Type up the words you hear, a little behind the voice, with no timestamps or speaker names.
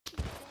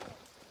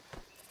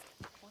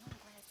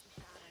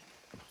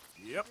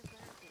Yep.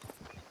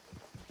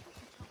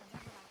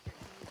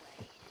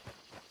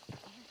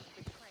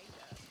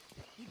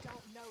 You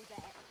don't know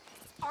that.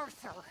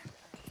 Arthur.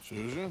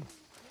 Susan?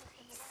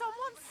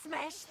 Someone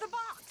smashed the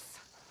box.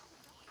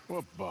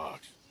 What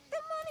box? The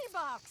money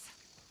box.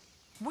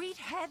 We'd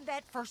had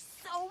that for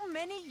so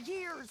many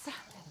years.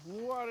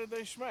 Why did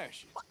they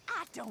smash it? Well,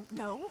 I don't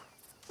know.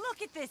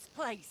 Look at this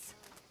place.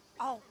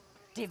 All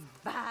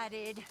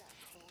divided.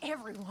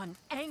 Everyone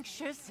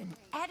anxious and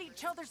at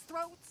each other's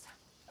throats.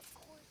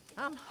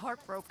 I'm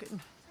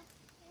heartbroken.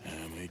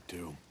 Yeah, me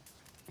too.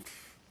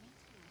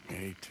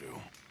 Me too.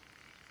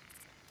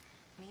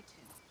 Me too.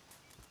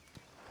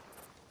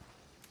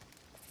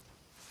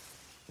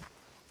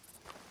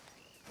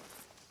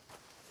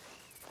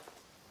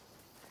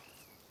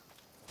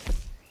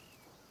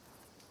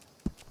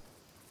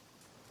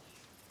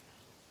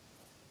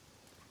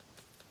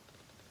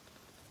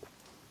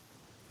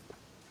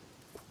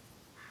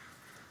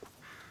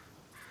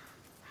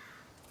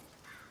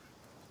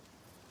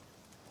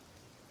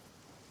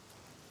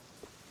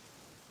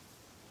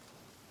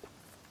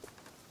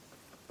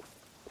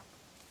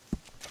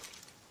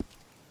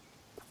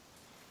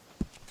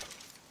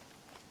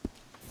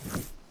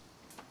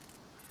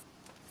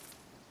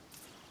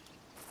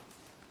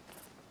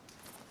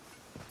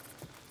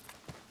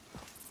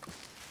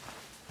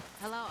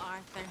 Hello,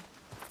 Arthur.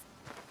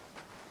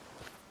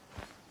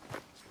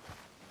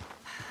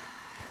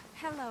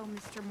 Hello,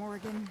 Mr.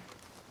 Morgan.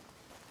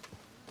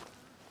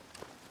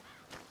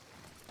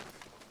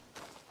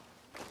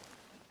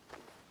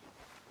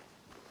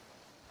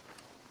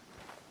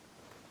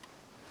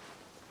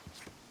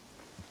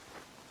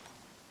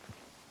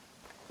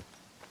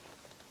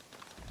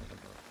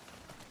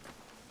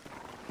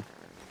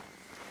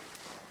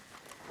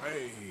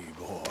 Hey,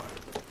 boy.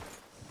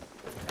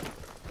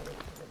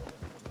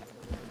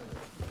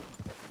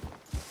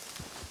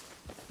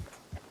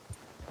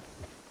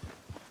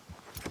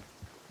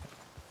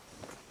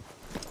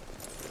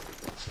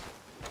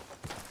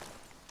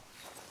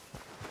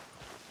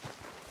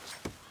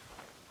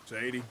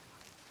 Sadie?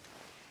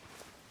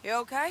 You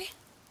okay?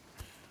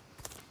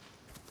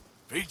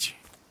 Peachy?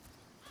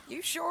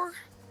 You sure?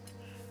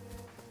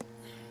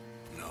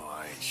 No,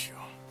 I ain't sure.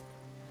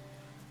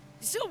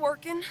 You still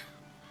working?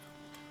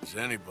 Is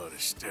anybody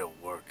still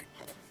working?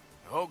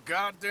 The whole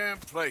goddamn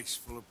place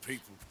full of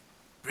people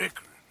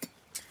bickering,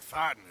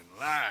 fighting and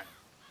lying.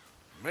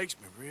 It makes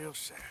me real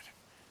sad.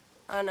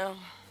 I know.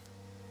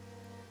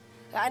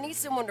 I need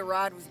someone to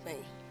ride with me.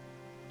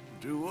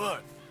 Do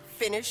what?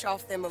 Finish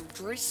off them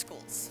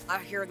O'Driscolls. I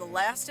hear the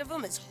last of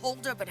them is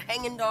holed up at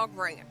Hanging Dog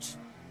Ranch.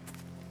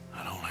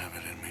 I don't have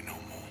it in me no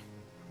more.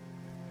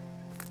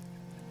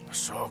 I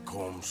saw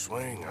Colm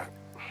swing.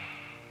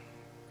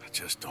 I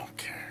just don't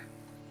care.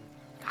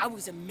 I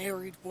was a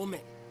married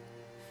woman.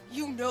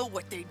 You know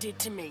what they did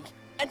to me.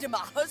 And to my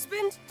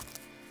husband?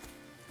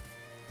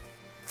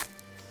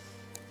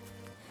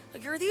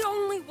 Like, you're the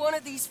only one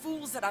of these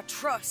fools that I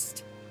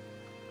trust.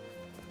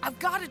 I've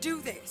got to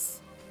do this.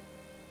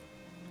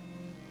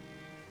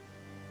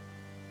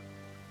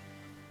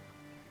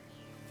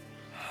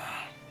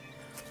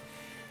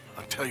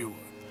 I'll tell you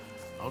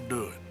what, I'll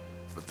do it,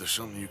 but there's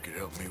something you could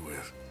help me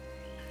with.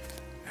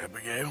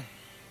 Abigail,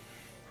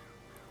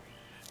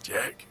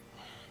 Jack,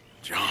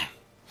 John,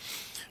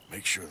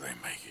 make sure they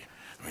make it.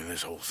 I mean,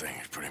 this whole thing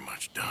is pretty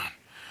much done,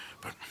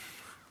 but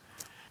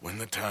when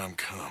the time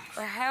comes...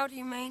 How do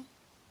you mean?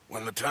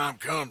 When the time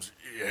comes,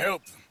 you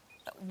help them.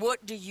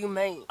 What do you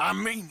mean? I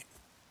mean it.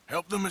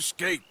 Help them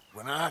escape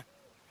when I...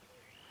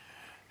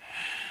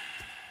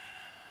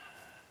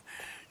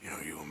 You know,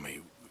 you and me,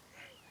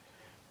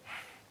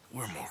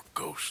 we're more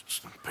ghosts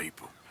than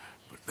people,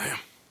 but them,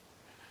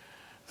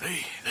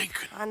 they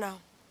could... I know.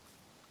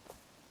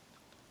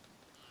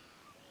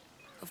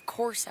 Of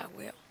course I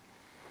will.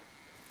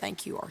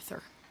 Thank you,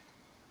 Arthur.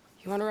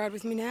 You want to ride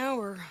with me now,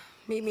 or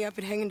meet me up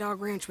at Hanging Dog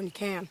Ranch when you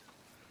can?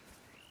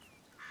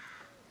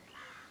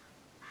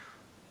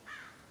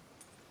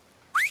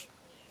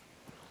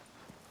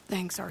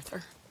 Thanks,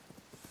 Arthur.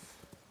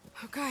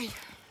 Okay,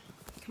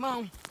 come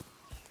on.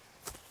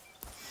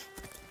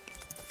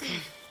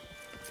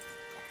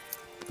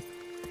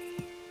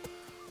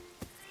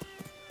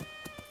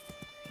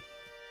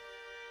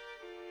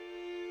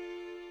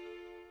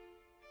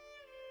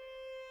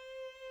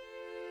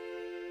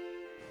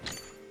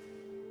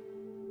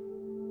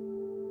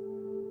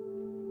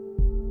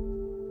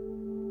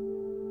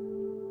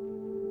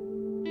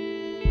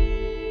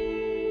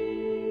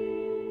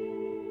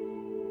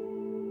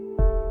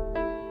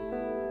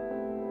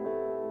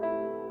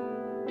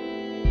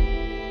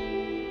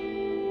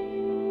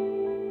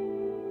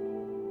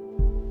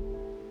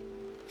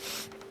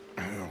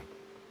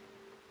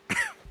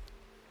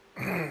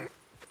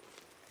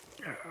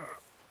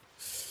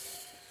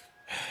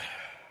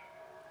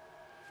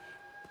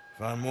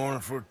 Fine morning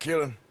for a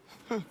killing.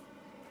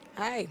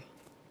 Hey.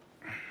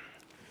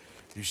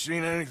 You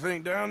seen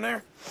anything down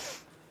there?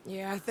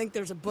 Yeah, I think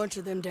there's a bunch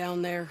of them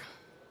down there.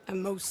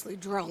 I'm mostly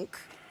drunk.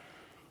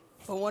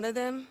 But one of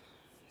them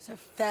is a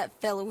fat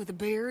fella with a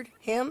beard.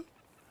 Him?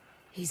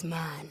 He's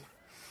mine.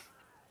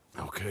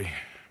 Okay.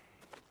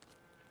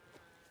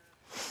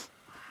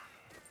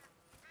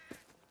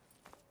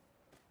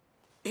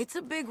 It's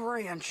a big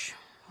ranch,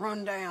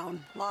 run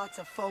down, lots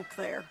of folk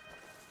there,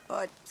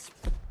 but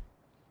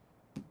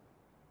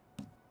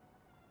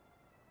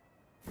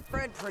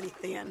spread pretty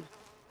thin.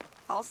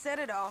 I'll set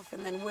it off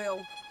and then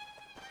we'll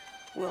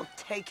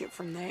take it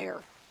from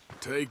there.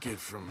 Take it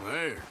from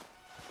there.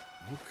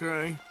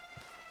 Okay.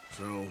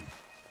 So,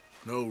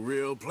 no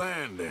real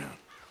plan then?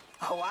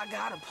 Oh, I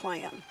got a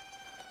plan.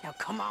 Now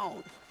come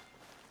on.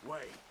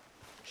 Wait,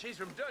 she's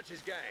from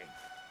Dutch's gang.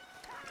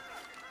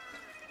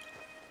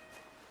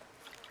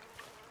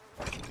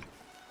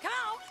 Come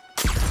on!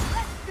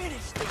 Let's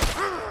finish this!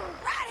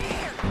 Right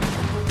here!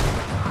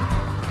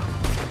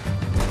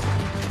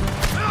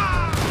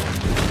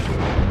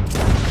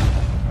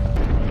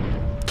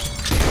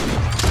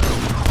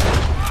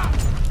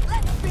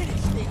 Let's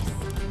finish this!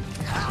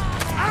 Come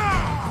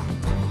on!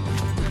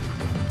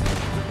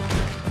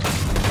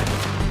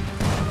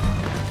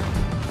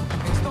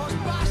 It's those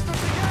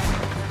bastards again!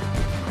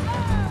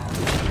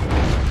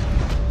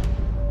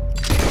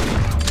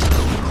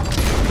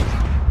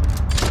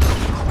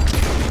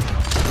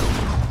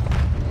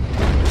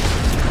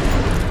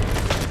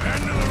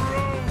 End of the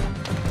road!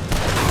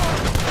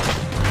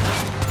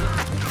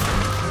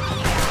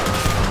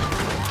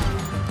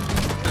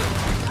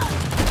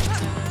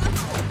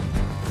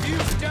 You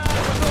die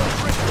with those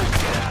wrists!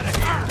 Get out of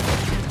here!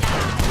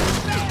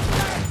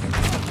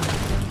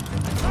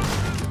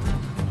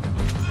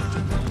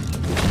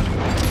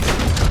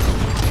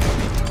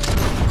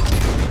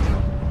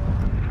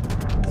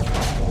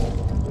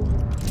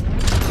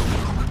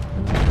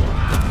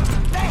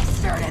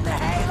 Bastard in the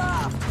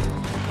hayloft!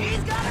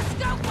 He's got a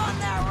scope on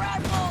that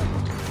rifle!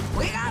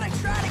 We gotta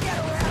try to get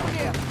around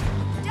him!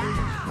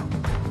 Down!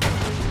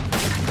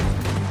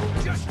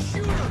 Just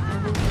shoot her!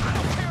 I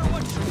don't care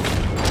what you...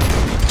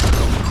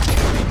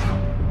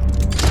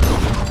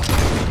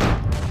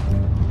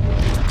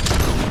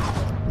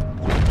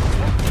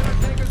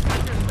 Undertaker's got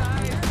your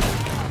side.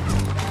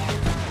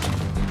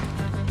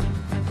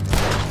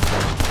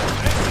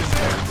 This is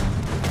it!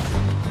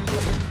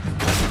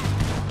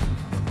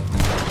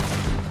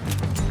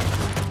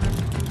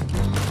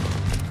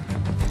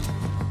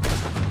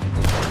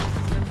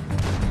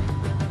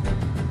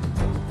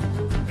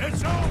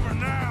 It's over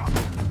now!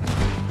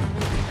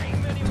 Ain't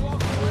many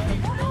walk away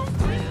from those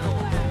real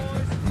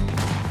boys.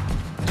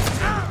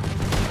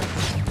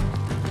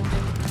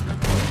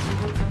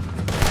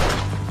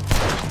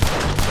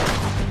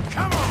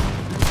 Come on!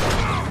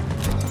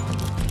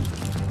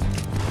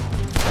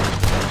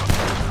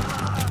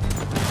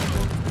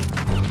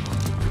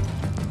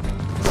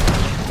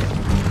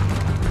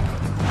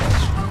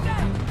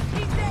 Okay,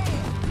 he's dead!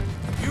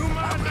 You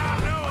might not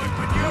know it,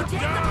 but you Take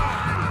the die!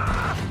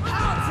 farm!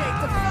 I'll take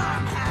the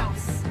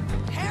farmhouse!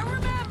 And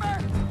remember,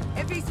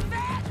 if he's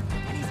fat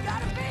and he's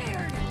got a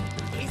beard,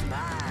 he's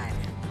mine!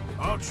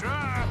 I'll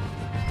try.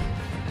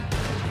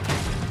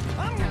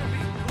 I'm gonna be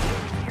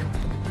here.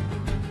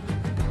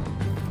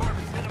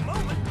 Harvest in a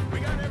moment. We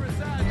got every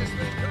side of this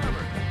thing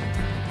covered.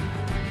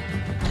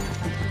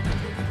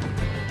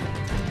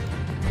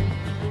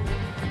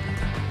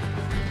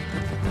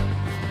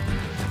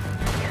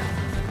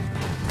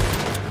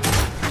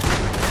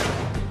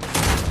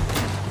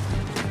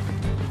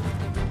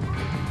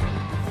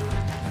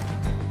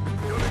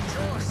 You'll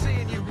enjoy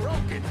seeing you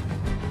broken.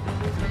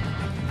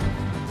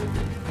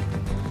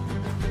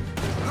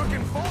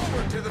 Looking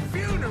forward to the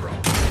funeral.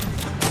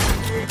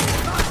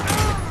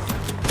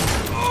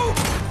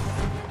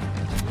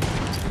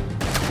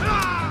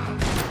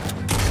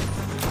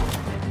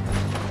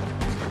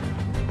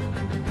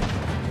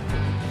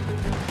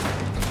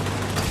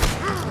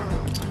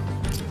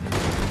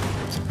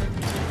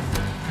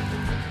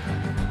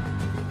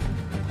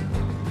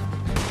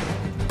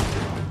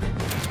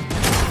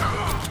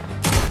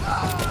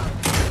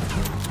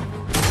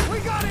 We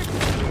got him!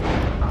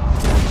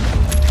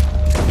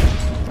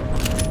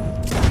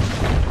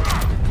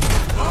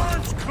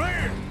 Barn's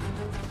clear!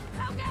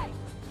 Okay,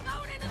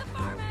 going into the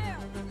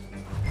farmhouse!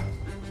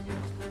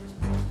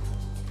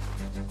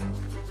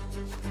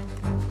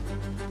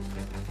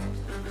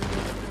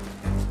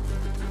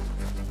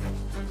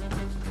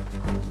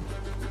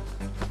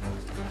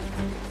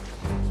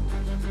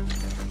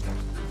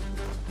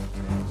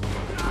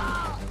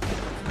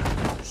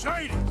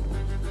 Sadie!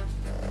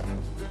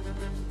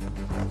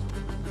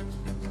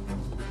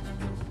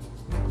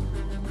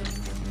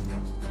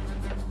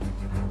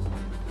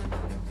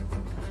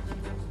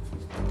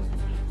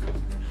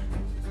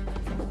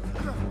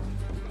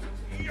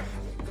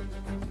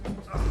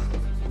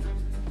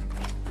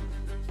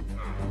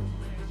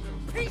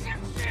 Piece of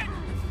shit!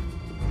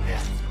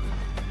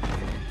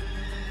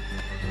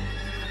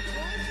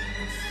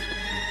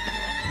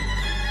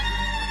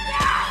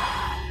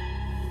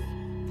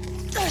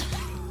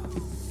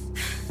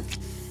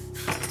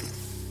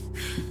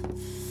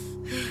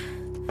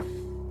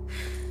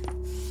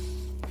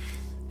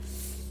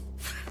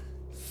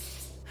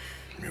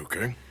 You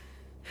okay?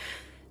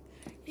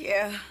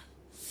 Yeah.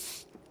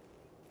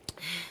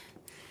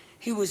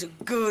 He was a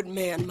good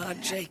man, my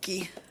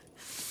Jakey.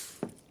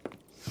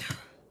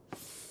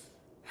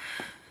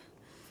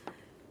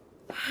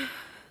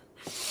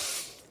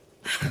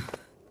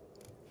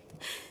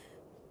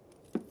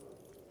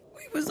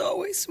 We was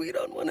always sweet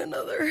on one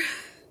another.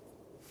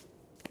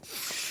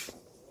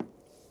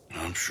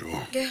 I'm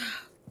sure. Yeah.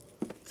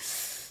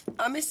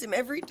 I miss him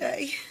every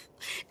day,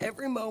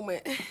 every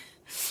moment.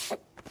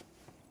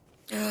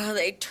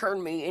 They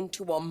turned me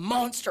into a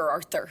monster,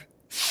 Arthur.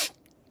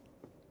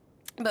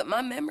 But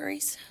my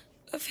memories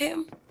of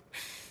him,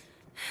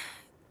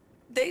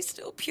 they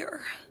still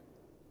pure.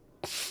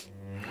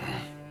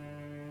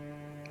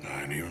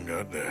 I ain't even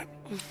got that.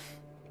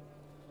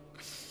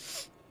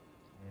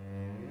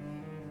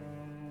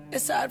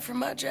 Aside from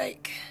my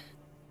Jake,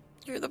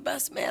 you're the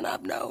best man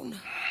I've known.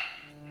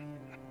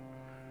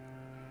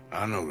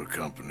 I know the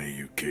company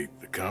you keep.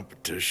 The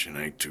competition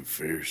ain't too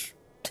fierce.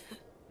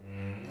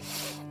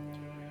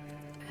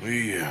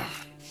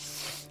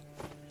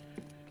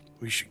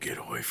 We should get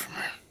away from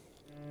her.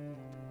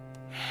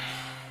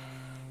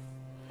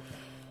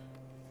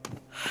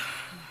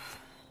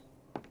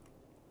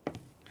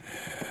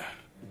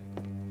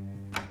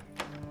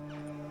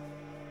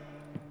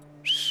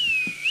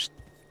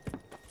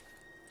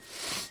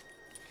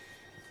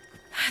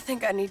 I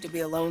think I need to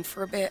be alone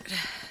for a bit.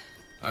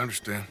 I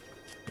understand.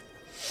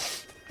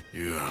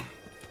 You,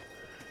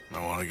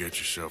 might want to get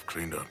yourself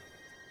cleaned up.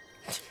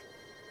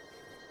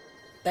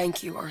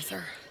 Thank you,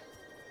 Arthur.